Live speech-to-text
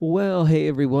Well, hey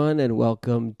everyone, and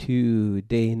welcome to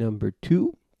day number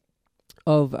 2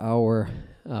 of our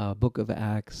Book of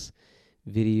Acts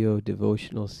video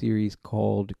devotional series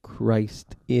called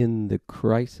Christ in the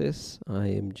Crisis. I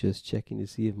am just checking to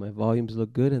see if my volumes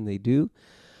look good, and they do.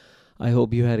 I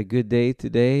hope you had a good day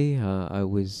today. I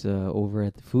was over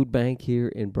at the food bank here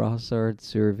in Brossard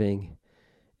serving.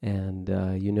 And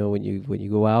when you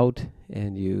go out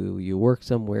and you work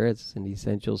somewhere, it's an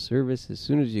essential service. As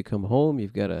soon as you come home,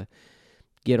 you've got to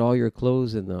get all your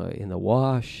clothes in the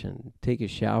wash and take a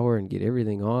shower and get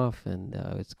everything off, and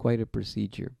it's quite a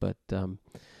procedure. But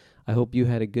I hope you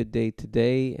had a good day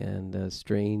today, and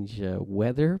strange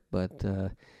weather. But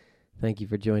thank you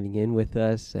for joining in with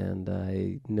us, and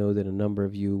I know that a number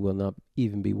of you will not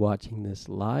even be watching this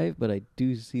live, but I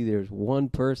do see there's one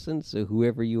person. So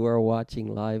whoever you are watching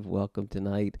live, welcome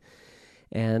tonight.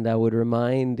 And I would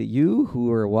remind you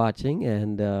who are watching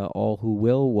and all who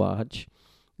will watch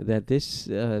that this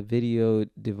video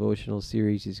devotional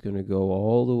series is going to go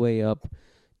all the way up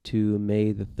to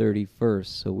May the 31st.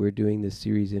 So we're doing this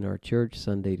series in our church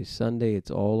Sunday to Sunday.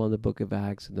 It's all on the book of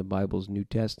Acts and the Bible's New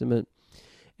Testament.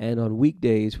 And on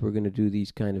weekdays, we're going to do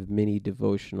these kind of mini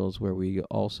devotionals where we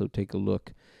also take a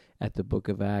look at the book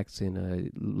of Acts in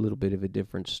a little bit of a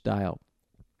different style.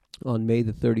 On May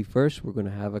the 31st, we're going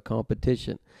to have a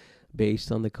competition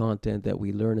based on the content that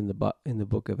we learn in the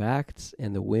book of Acts,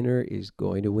 and the winner is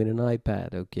going to win an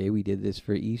iPad. Okay, we did this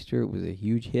for Easter. It was a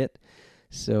huge hit.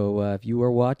 So if you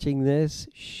are watching this,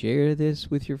 share this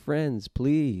with your friends.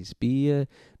 Please be a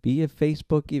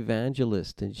Facebook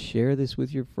evangelist and share this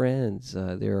with your friends.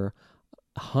 There are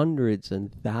hundreds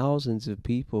and thousands of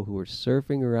people who are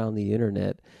surfing around the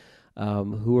internet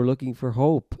who are looking for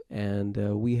hope, and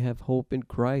we have hope in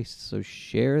Christ. So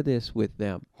share this with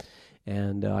them.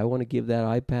 And I want to give that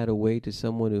iPad away to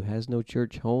someone who has no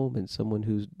church home and someone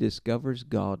who discovers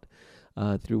God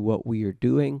through what we are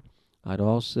doing. I'd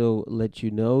also let you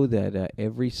know that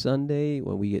every Sunday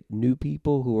when we get new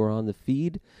people who are on the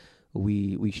feed,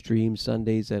 we stream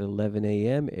Sundays at 11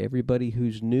 a.m. Everybody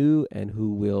who's new and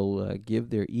who will give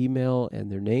their email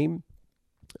and their name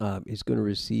is going to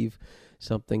receive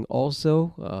something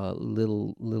also, a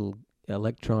little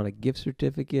electronic gift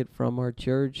certificate from our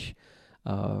church.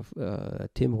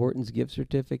 Tim Hortons gift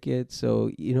certificate.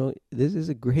 So, this is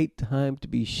a great time to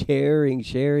be sharing.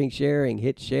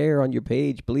 Hit share on your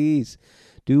page, please.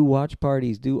 Do watch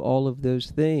parties, do all of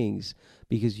those things,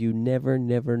 because you never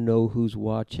know who's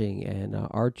watching. And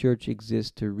our church exists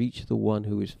to reach the one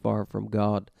who is far from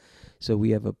God. So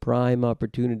we have a prime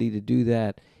opportunity to do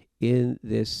that in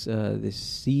this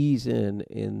season,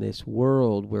 in this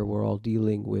world where we're all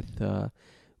dealing with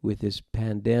this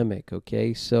pandemic.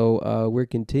 Okay, so we're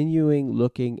continuing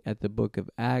looking at the book of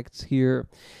Acts here,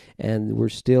 and we're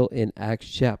still in Acts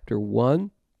chapter 1.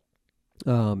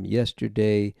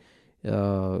 Yesterday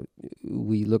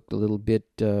we looked a little bit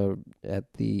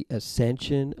at the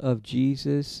ascension of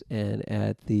Jesus and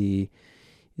at the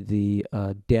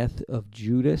death of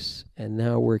Judas, and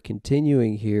now we're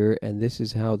continuing here, and this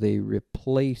is how they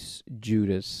replace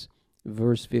Judas.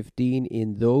 Verse 15,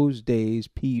 in those days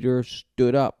Peter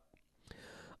stood up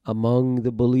among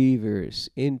the believers.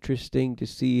 Interesting to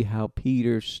see how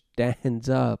Peter stands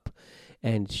up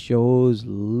and shows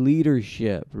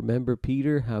leadership. Remember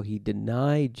Peter, how he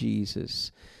denied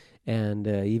Jesus. And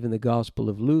even the Gospel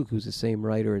of Luke, who's the same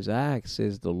writer as Acts,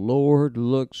 says the Lord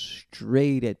looked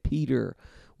straight at Peter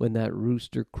when that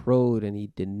rooster crowed, and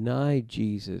he denied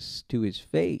Jesus to his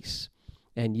face.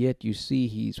 And yet you see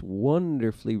he's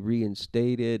wonderfully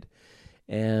reinstated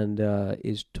and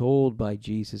is told by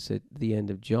Jesus at the end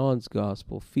of John's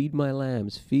Gospel, feed my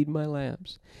lambs, feed my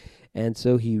lambs. And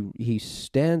so he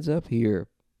stands up here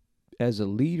as a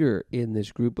leader in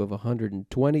this group of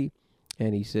 120,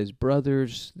 and he says,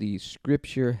 brothers, the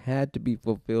scripture had to be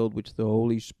fulfilled which the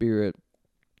Holy Spirit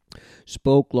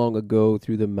spoke long ago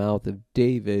through the mouth of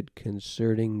David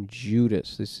concerning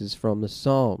Judas. This is from the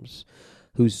Psalms.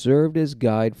 Who served as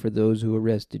guide for those who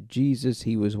arrested Jesus.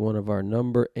 He was one of our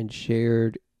number and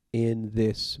shared in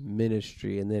this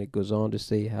ministry. And then it goes on to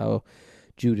say how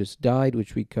Judas died,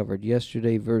 which we covered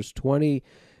yesterday. Verse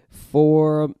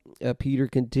 24, Peter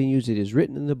continues, it is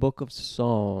written in the book of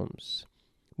Psalms,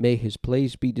 may his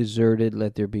place be deserted,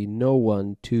 let there be no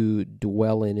one to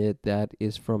dwell in it. That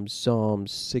is from Psalm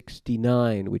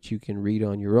 69, which you can read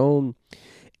on your own.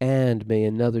 And may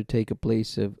another take a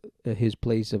place of his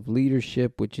place of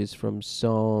leadership, which is from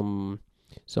Psalm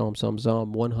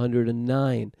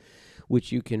 109,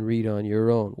 which you can read on your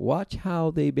own. Watch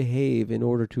how they behave in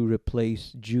order to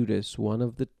replace Judas, one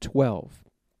of the 12.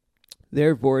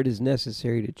 Therefore, it is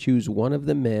necessary to choose one of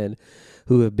the men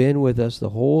who have been with us the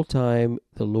whole time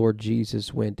the Lord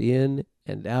Jesus went in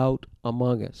and out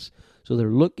among us. So they're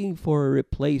looking for a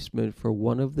replacement for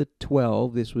one of the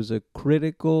 12. This was a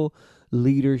critical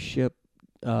leadership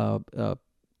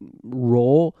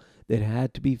role that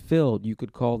had to be filled. You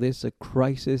could call this a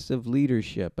crisis of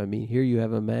leadership. I mean, here you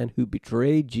have a man who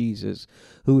betrayed Jesus,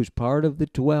 who is part of the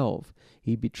 12.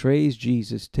 He betrays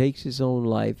Jesus, takes his own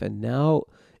life, and now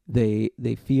they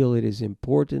feel it is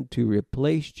important to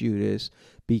replace Judas,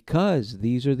 because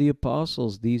these are the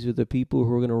apostles. These are the people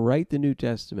who are going to write the New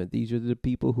Testament. These are the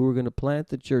people who are going to plant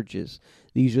the churches.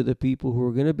 These are the people who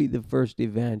are going to be the first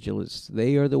evangelists.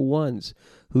 They are the ones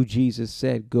who Jesus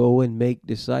said, go and make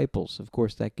disciples. Of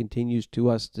course, that continues to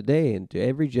us today and to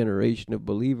every generation of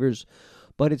believers,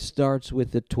 but it starts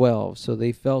with the 12. So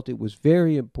they felt it was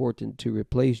very important to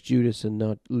replace Judas and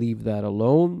not leave that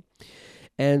alone.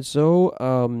 And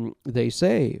so they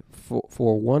say,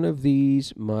 for one of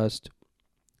these must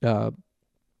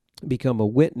become a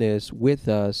witness with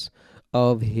us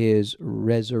of his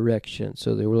resurrection.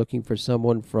 So they were looking for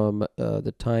someone from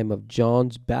the time of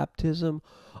John's baptism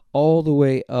all the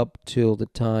way up till the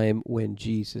time when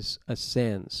Jesus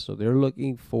ascends. So they're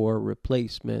looking for a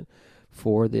replacement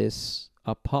for this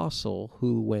apostle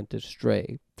who went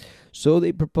astray. So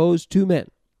they proposed two men,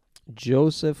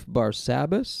 Joseph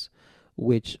Barsabbas,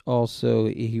 which also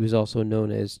he was also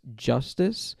known as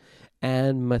Justus,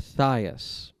 and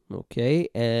Matthias. Okay,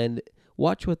 and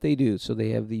watch what they do. So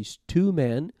they have these two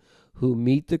men who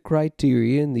meet the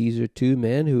criterion. These are two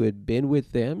men who had been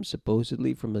with them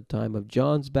supposedly from the time of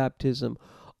John's baptism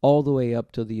all the way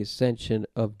up to the ascension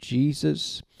of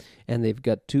Jesus. And they've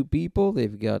got two people.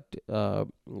 They've got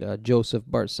Joseph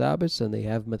Barsabbas, and they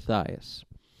have Matthias.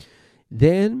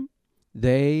 Then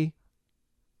they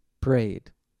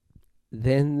prayed.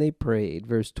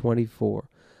 Verse 24.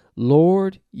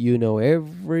 Lord, you know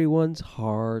everyone's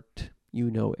heart.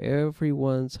 You know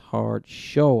everyone's heart.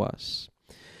 Show us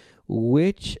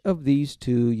which of these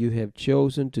two you have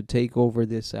chosen to take over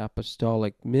this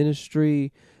apostolic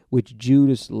ministry, which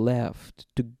Judas left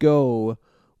to go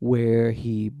where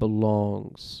he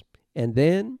belongs. And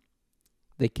then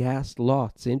they cast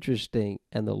lots. Interesting.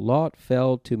 And the lot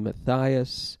fell to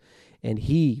Matthias, and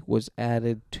he was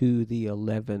added to the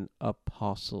 11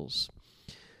 apostles.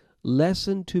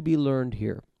 Lesson to be learned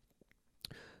here.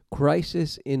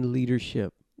 Crisis in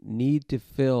leadership need to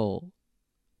fill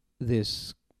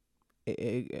this,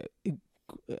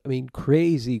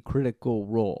 crazy critical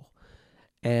role.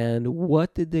 And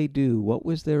what did they do? What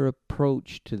was their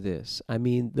approach to this? I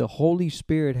mean, the Holy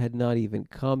Spirit had not even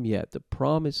come yet. The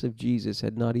promise of Jesus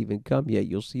had not even come yet.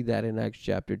 You'll see that in Acts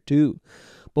chapter 2.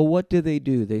 But what do?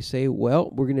 They say,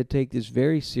 well, we're going to take this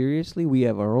very seriously. We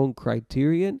have our own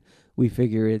criterion. We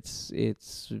figure it's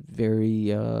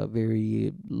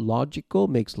very logical,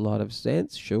 makes a lot of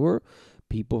sense. Sure,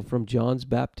 people from John's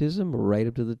baptism right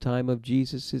up to the time of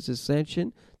Jesus'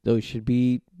 ascension, those should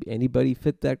be, anybody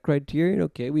fit that criterion?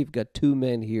 Okay, we've got two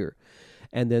men here.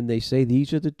 And then they say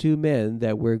these are the two men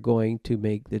that we're going to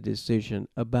make the decision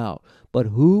about. But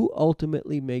who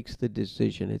ultimately makes the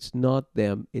decision? It's not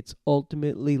them. It's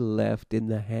ultimately left in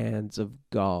the hands of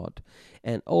God.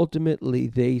 And ultimately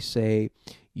they say,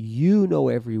 you know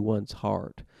everyone's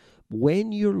heart.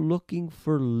 When you're looking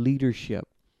for leadership,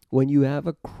 when you have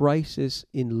a crisis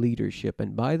in leadership,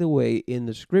 and by the way, in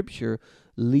the scripture,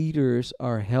 leaders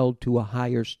are held to a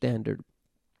higher standard.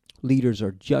 Leaders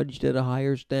are judged at a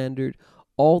higher standard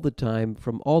all the time,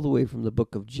 all the way from the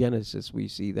book of Genesis. We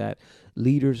see that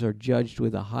leaders are judged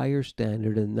with a higher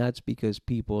standard, and that's because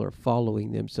people are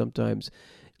following them. Sometimes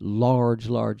large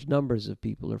numbers of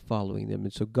people are following them,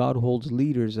 and so God holds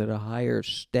leaders at a higher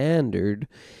standard,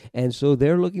 and so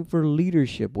they're looking for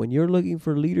leadership. When you're looking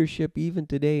for leadership, even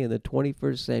today in the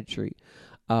 21st century,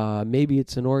 maybe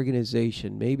it's an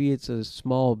organization, maybe it's a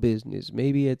small business,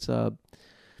 maybe it's a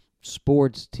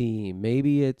sports team,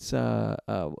 maybe it's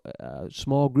a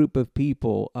small group of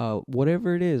people,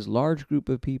 whatever it is, large group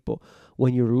of people.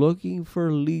 When you're looking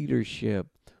for leadership,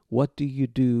 what do you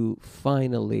do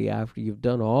finally after you've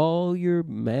done all your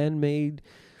man-made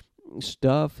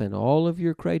stuff and all of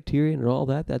your criterion and all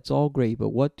that? That's all great,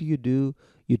 but what do?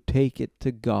 You take it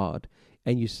to God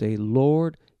and you say,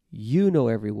 Lord, you know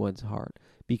everyone's heart,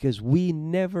 because we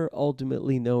never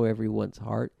ultimately know everyone's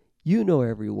heart. You know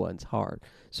everyone's heart.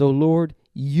 So, Lord,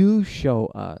 you show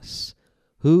us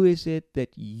who is it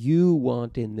that you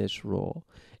want in this role.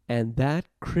 And that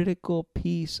critical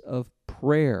piece of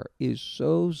prayer is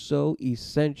so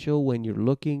essential when you're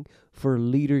looking for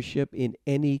leadership in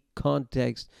any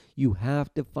context. You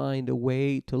have to find a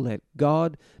way to let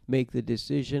God make the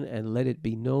decision and let it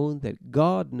be known that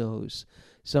God knows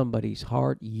somebody's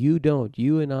heart. You don't.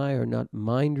 You and I are not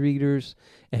mind readers,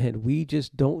 and we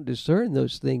just don't discern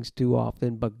those things too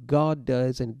often, but God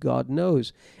does, and God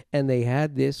knows. And they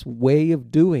had this way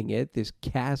of doing it, this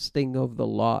casting of the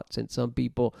lots. And some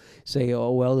people say, oh,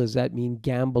 well, does that mean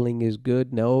gambling is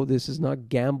good? No, this is not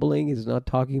gambling. It's not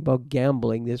talking about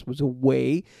gambling. This was a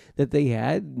way that they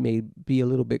had, may be a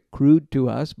little bit crude to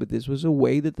us, but this was a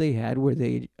way that they had where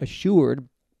they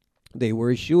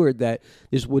were assured that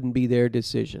this wouldn't be their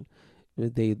decision.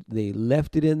 They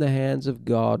left it in the hands of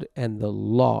God, and the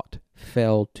lot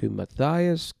fell to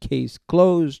Matthias. Case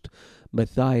closed.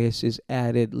 Matthias is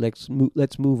added. Let's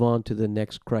move on to the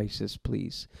next crisis,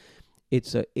 please.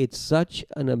 It's such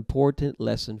an important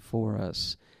lesson for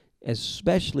us,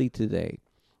 especially today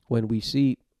when we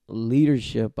see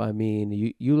leadership. I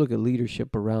mean, you look at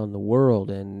leadership around the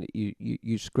world, and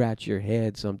you scratch your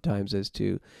head sometimes as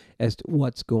to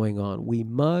what's going on. We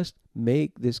must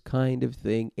make this kind of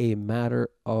thing a matter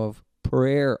of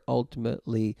prayer,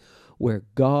 ultimately, where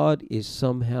God is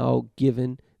somehow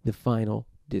given the final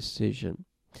decision.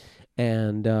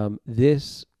 And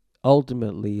this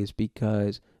ultimately is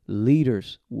because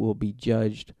leaders will be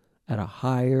judged at a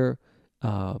higher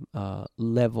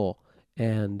level.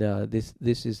 And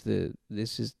this is the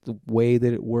way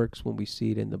that it works when we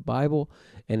see it in the Bible,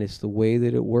 and it's the way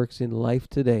that it works in life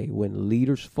today. When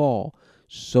leaders fall,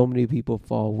 so many people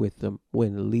fall with them.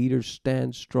 When leaders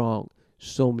stand strong,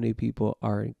 so many people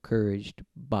are encouraged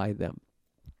by them.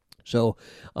 So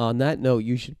on that note,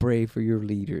 you should pray for your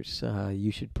leaders.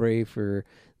 You should pray for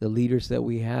the leaders that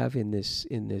we have in this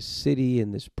city,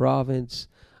 in this province,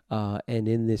 and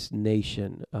in this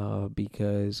nation,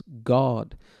 because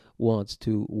God wants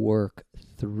to work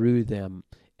through them,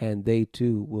 and they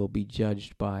too will be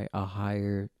judged by a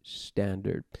higher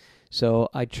standard. So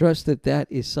I trust that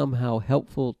is somehow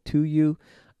helpful to you.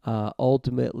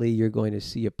 Ultimately, you're going to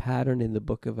see a pattern in the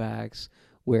book of Acts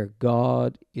where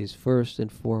God is first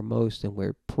and foremost, and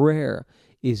where prayer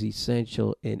is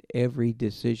essential in every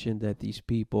decision that these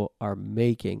people are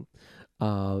making,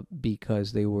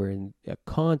 because they were in a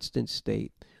constant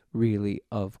state, really,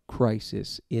 of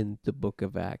crisis in the book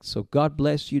of Acts. So God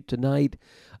bless you tonight.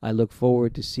 I look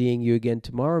forward to seeing you again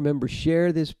tomorrow. Remember,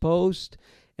 share this post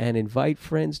and invite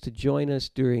friends to join us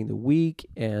during the week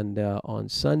and on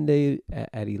Sunday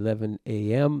at 11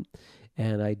 a.m.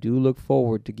 And I do look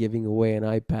forward to giving away an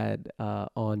iPad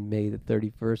on May the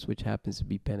 31st, which happens to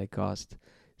be Pentecost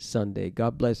Sunday.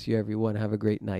 God bless you, everyone. Have a great night.